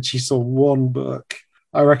reckon she saw one book.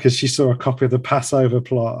 I reckon she saw a copy of The Passover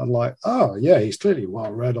Plot and like, oh, yeah, he's clearly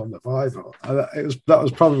well read on the Bible. And that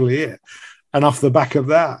was probably it. And off the back of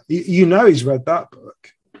that, he's read that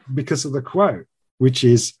book because of the quote, which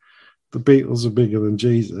is, the Beatles are bigger than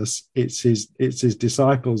Jesus. It's his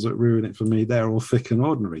disciples that ruin it for me. They're all thick and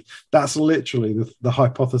ordinary. That's literally the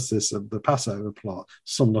hypothesis of The Passover Plot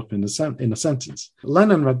summed up in a sentence.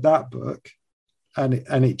 Lennon read that book, and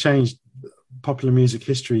it changed popular music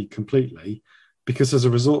history completely, because as a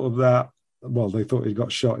result of that, well, they thought he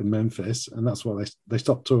got shot in Memphis, and that's why they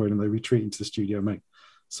stopped touring and they retreat into the studio and make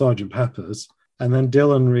Sgt. Pepper's. And then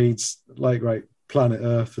Dylan reads like great Planet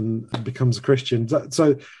Earth and becomes a Christian.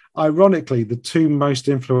 So ironically, the two most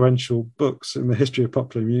influential books in the history of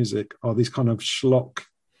popular music are these kind of schlock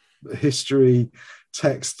history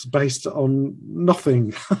texts based on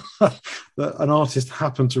nothing that an artist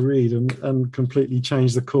happened to read and completely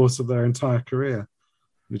changed the course of their entire career,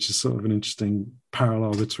 which is sort of an interesting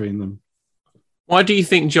parallel between them. Why do you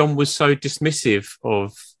think John was so dismissive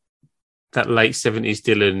of that late 70s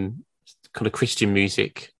Dylan kind of Christian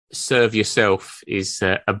music? Serve Yourself is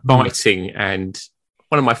a biting and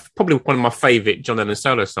probably one of my favourite John Lennon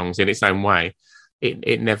solo songs in its own way.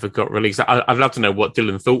 It never got released. I'd love to know what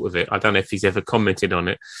Dylan thought of it. I don't know if he's ever commented on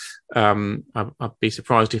it. I'd be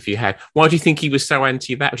surprised if he had. Why do you think he was so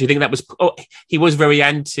anti that? Do you think that was... he was very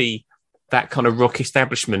anti that kind of rock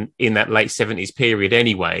establishment in that late 70s period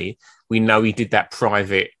anyway. We know he did that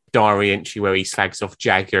private diary entry where he slags off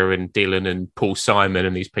Jagger and Dylan and Paul Simon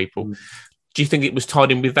and these people. Do you think it was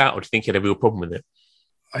tied in with that, or do you think he had a real problem with it?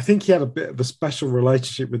 I think he had a bit of a special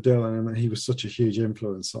relationship with Dylan, and that he was such a huge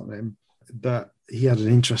influence on him that he had an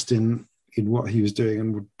interest in what he was doing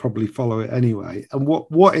and would probably follow it anyway. And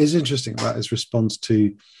what is interesting about his response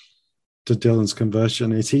to Dylan's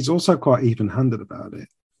conversion is he's also quite even-handed about it.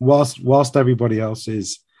 Whilst everybody else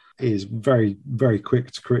is very, very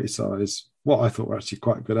quick to criticise what I thought were actually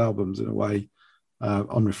quite good albums in a way,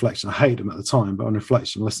 on reflection. I hate them at the time, but on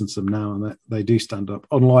reflection, listen to them now, and they do stand up.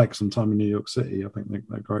 Unlike Sometime in New York City, I think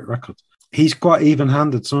they're great records. He's quite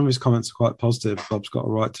even-handed. Some of his comments are quite positive. Bob's got a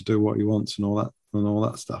right to do what he wants and all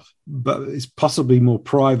that stuff. But it's possibly more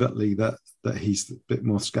privately that he's a bit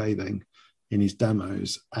more scathing in his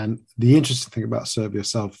demos. And the interesting thing about Serve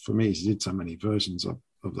Yourself for me is he did so many versions of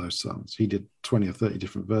those songs. He did 20 or 30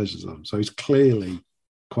 different versions of them. So he's clearly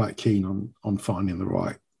quite keen on finding the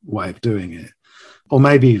right way of doing it. Or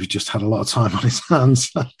maybe he just had a lot of time on his hands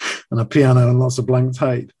and a piano and lots of blank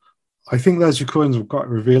tape. I think those recordings were quite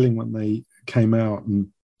revealing when they came out, and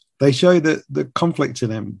they show that the conflict in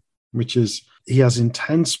him, which is he has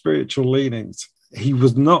intense spiritual leanings. He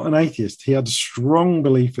was not an atheist. He had a strong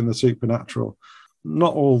belief in the supernatural,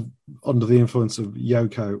 not all under the influence of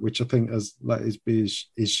Yoko, which I think, as Let It Be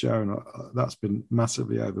is shown, that's been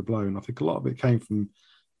massively overblown. I think a lot of it came from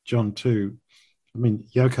John too. I mean,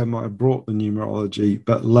 Yoko might have brought the numerology,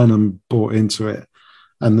 but Lennon bought into it,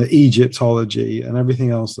 and the Egyptology and everything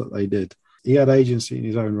else that they did. He had agency in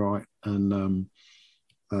his own right, and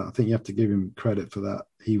I think you have to give him credit for that.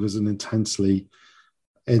 He was an intense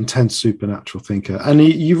supernatural thinker. And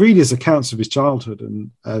you read his accounts of his childhood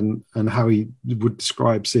and how he would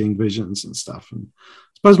describe seeing visions and stuff. And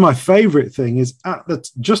I suppose my favorite thing is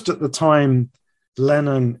just at the time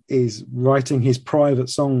Lennon is writing his private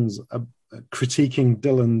songs critiquing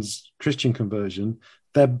Dylan's Christian conversion,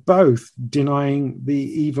 they're both denying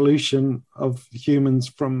the evolution of humans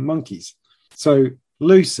from monkeys. So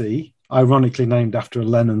Lucy, ironically named after a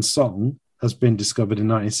Lennon song, has been discovered in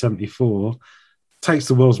 1974, takes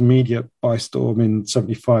the world's media by storm in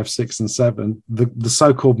 75, 6 and 7. The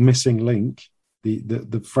so-called missing link,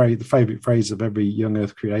 the favorite phrase of every young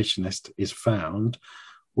earth creationist, is found.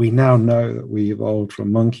 We now know that we evolved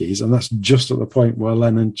from monkeys, and that's just at the point where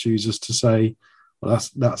Lennon chooses to say, well,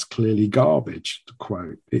 that's clearly garbage, to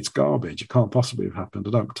quote. It's garbage. It can't possibly have happened.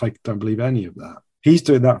 I don't believe any of that. He's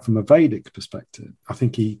doing that from a Vedic perspective. I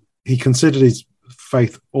think he considered his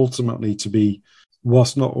faith ultimately to be,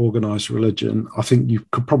 whilst not organized religion, I think you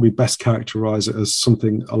could probably best characterize it as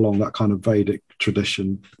something along that kind of Vedic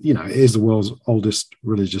tradition. You know, it is the world's oldest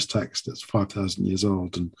religious text. It's 5,000 years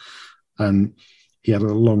old. And he had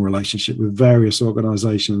a long relationship with various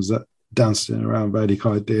organizations that danced in around Vedic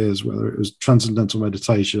ideas, whether it was transcendental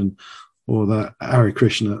meditation or the Hare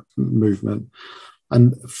Krishna movement.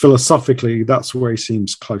 And philosophically, that's where he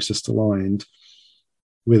seems closest aligned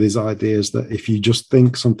with his ideas that if you just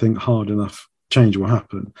think something hard enough, change will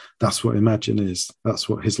happen. That's what Imagine is. That's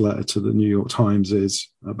what his letter to the New York Times is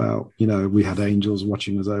about. You know, we had angels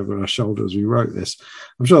watching us over our shoulder as we wrote this.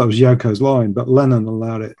 I'm sure that was Yoko's line, but Lennon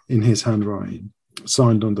allowed it in his handwriting,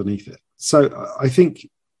 signed underneath it. So I think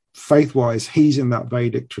faith-wise, he's in that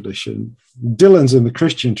Vedic tradition. Dylan's in the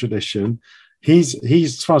Christian tradition. He's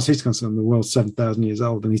as far as he's concerned, the world's 7,000 years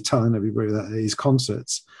old, and he's telling everybody that at his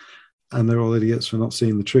concerts, and they're all idiots for not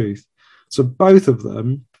seeing the truth. So both of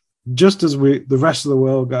them, just as the rest of the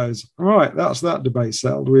world goes, all right, that's that debate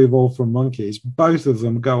settled, we evolved from monkeys, both of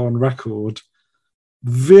them go on record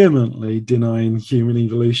vehemently denying human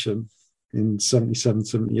evolution in 77,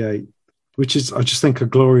 78, which is, I just think, a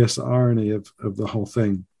glorious irony of the whole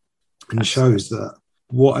thing. And shows that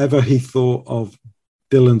whatever he thought of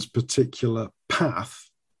Dylan's particular path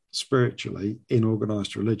spiritually in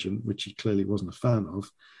organized religion, which he clearly wasn't a fan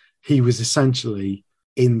of, he was essentially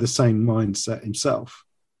in the same mindset himself,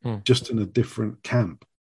 just in a different camp.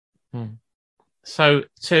 So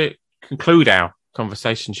to conclude our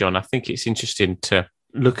conversation, John, I think it's interesting to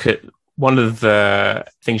look at one of the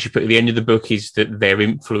things you put at the end of the book is that their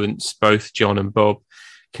influence, both John and Bob,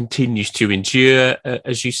 continues to endure,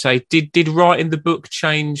 as you say. Did writing the book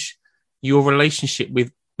change your relationship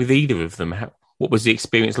with either of them? What was the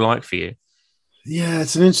experience like for you? Yeah,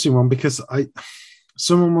 it's an interesting one because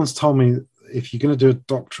someone once told me, if you're going to do a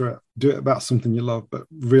doctorate, do it about something you love, but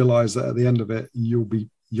realize that at the end of it,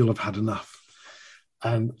 you'll have had enough.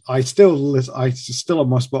 And I still on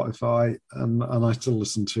my Spotify, and I still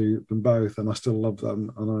listen to them both, and I still love them,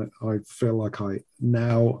 and I feel like I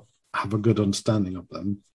now have a good understanding of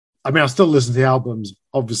them. I mean, I still listen to the albums,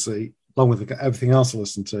 obviously, along with everything else I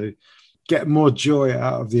listen to, get more joy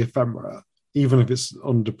out of the ephemera, even if it's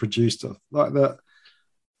underproduced stuff. Like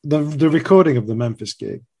the recording of the Memphis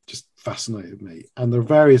gig just fascinated me. And there are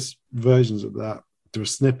various versions of that. There are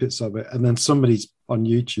snippets of it. And then somebody's on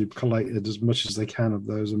YouTube collated as much as they can of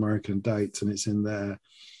those American dates, and it's in there.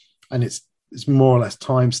 And it's more or less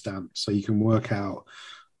time-stamped, so you can work out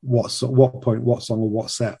what point, what song or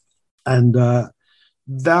what set. And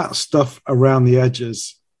that stuff around the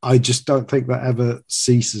edges, I just don't think that ever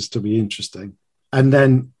ceases to be interesting. And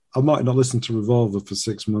then I might not listen to Revolver for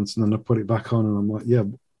 6 months, and then I put it back on and I'm like, yeah,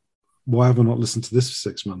 why have I not listened to this for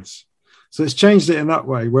 6 months? So it's changed it in that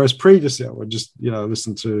way. Whereas previously I would just,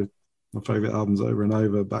 listen to my favorite albums over and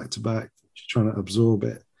over, back to back, just trying to absorb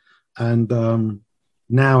it. And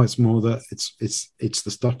now it's more that it's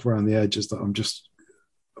the stuff around the edges that I'm just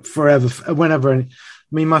forever, whenever. I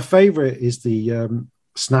mean, my favorite is the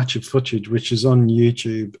snatch of footage, which is on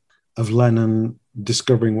YouTube, of Lennon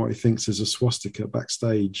discovering what he thinks is a swastika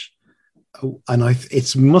backstage. And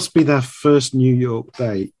it must be their first New York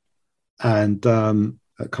date. And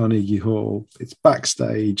at Carnegie Hall, it's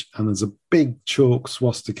backstage, and there's a big chalk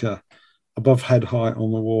swastika above head height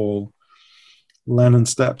on the wall. Lennon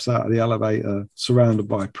steps out of the elevator, surrounded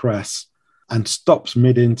by press, and stops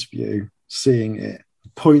mid-interview, seeing it,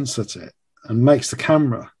 points at it, and makes the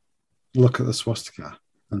camera look at the swastika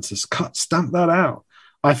and says, stamp that out.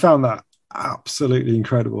 I found that absolutely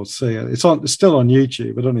incredible to see. It's still on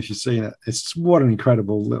YouTube. I don't know if you've seen it. It's what an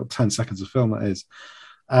incredible little 10 seconds of film that is.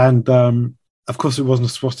 And of course, it wasn't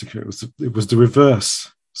a swastika. It was the reverse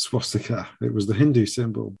swastika. It was the Hindu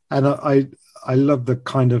symbol. And I love the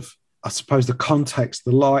kind of, I suppose, the context,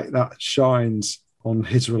 the light that shines on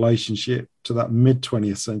his relationship to that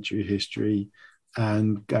mid-20th century history,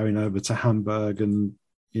 and going over to Hamburg and,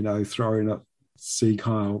 throwing up Sieg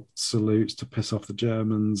Heil salutes to piss off the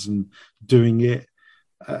Germans, and doing it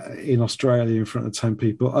in Australia in front of 10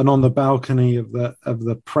 people, and on the balcony of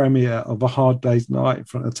the premiere of A Hard Day's Night in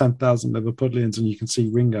front of 10,000 Liverpudlians, and you can see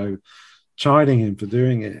Ringo chiding him for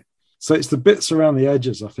doing it. So it's the bits around the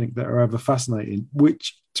edges, I think, that are ever fascinating,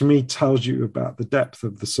 which to me tells you about the depth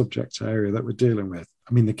of the subject area that we're dealing with.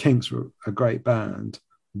 I mean, the Kinks were a great band,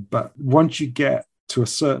 but once you get to a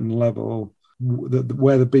certain level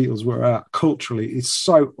where the Beatles were at culturally, it's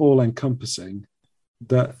so all-encompassing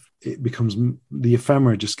that it becomes, the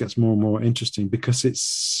ephemera just gets more and more interesting because it's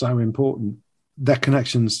so important. Their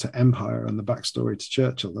connections to Empire and the backstory to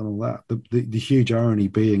Churchill and all that, the huge irony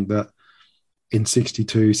being that in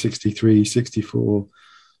 62, 63, 64.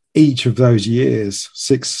 Each of those years,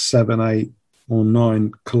 6, 7, 8, or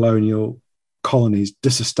 9 colonial colonies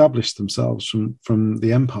disestablished themselves from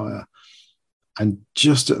the empire. And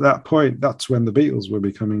just at that point, that's when the Beatles were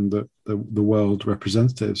becoming the world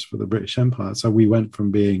representatives for the British Empire. So we went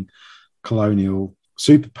from being colonial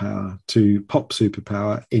superpower to pop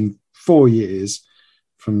superpower in 4 years,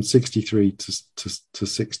 from 63 to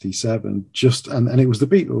 67. And it was the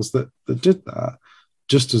Beatles that did that,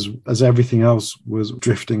 just as everything else was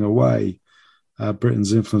drifting away.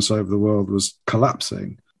 Britain's influence over the world was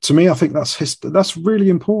collapsing. To me, I think that's really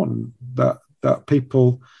important that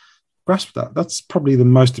people grasp that. That's probably the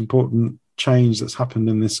most important change that's happened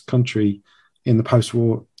in this country in the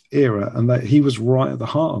post-war era, and that he was right at the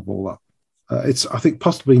heart of all that. It's, I think,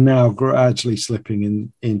 possibly now gradually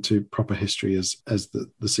slipping into proper history as the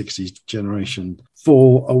 60s generation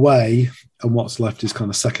fall away, and what's left is kind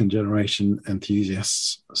of second generation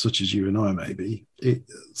enthusiasts such as you and I, maybe.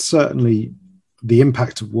 Certainly the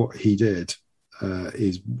impact of what he did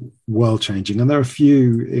is world changing, and there are a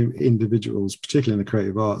few individuals, particularly in the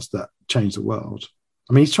creative arts, that changed the world.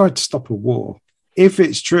 I mean, he tried to stop a war. If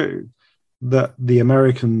it's true that the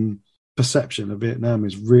American perception of Vietnam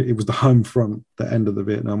it was the home front, the end of the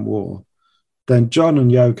Vietnam War, then John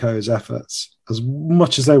and Yoko's efforts, as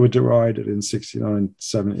much as they were derided in 69,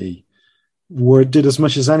 70, did as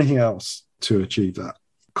much as anything else to achieve that.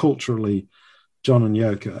 Culturally, John and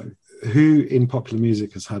Yoko, who in popular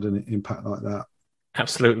music has had an impact like that?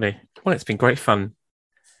 Absolutely. Well, it's been great fun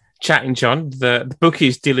chatting, John. The book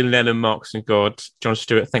is Dylan, Lennon, Marx and God. Jon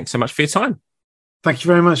Stewart, thanks so much for your time. Thank you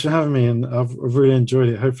very much for having me, and I've really enjoyed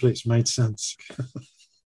it. Hopefully it's made sense.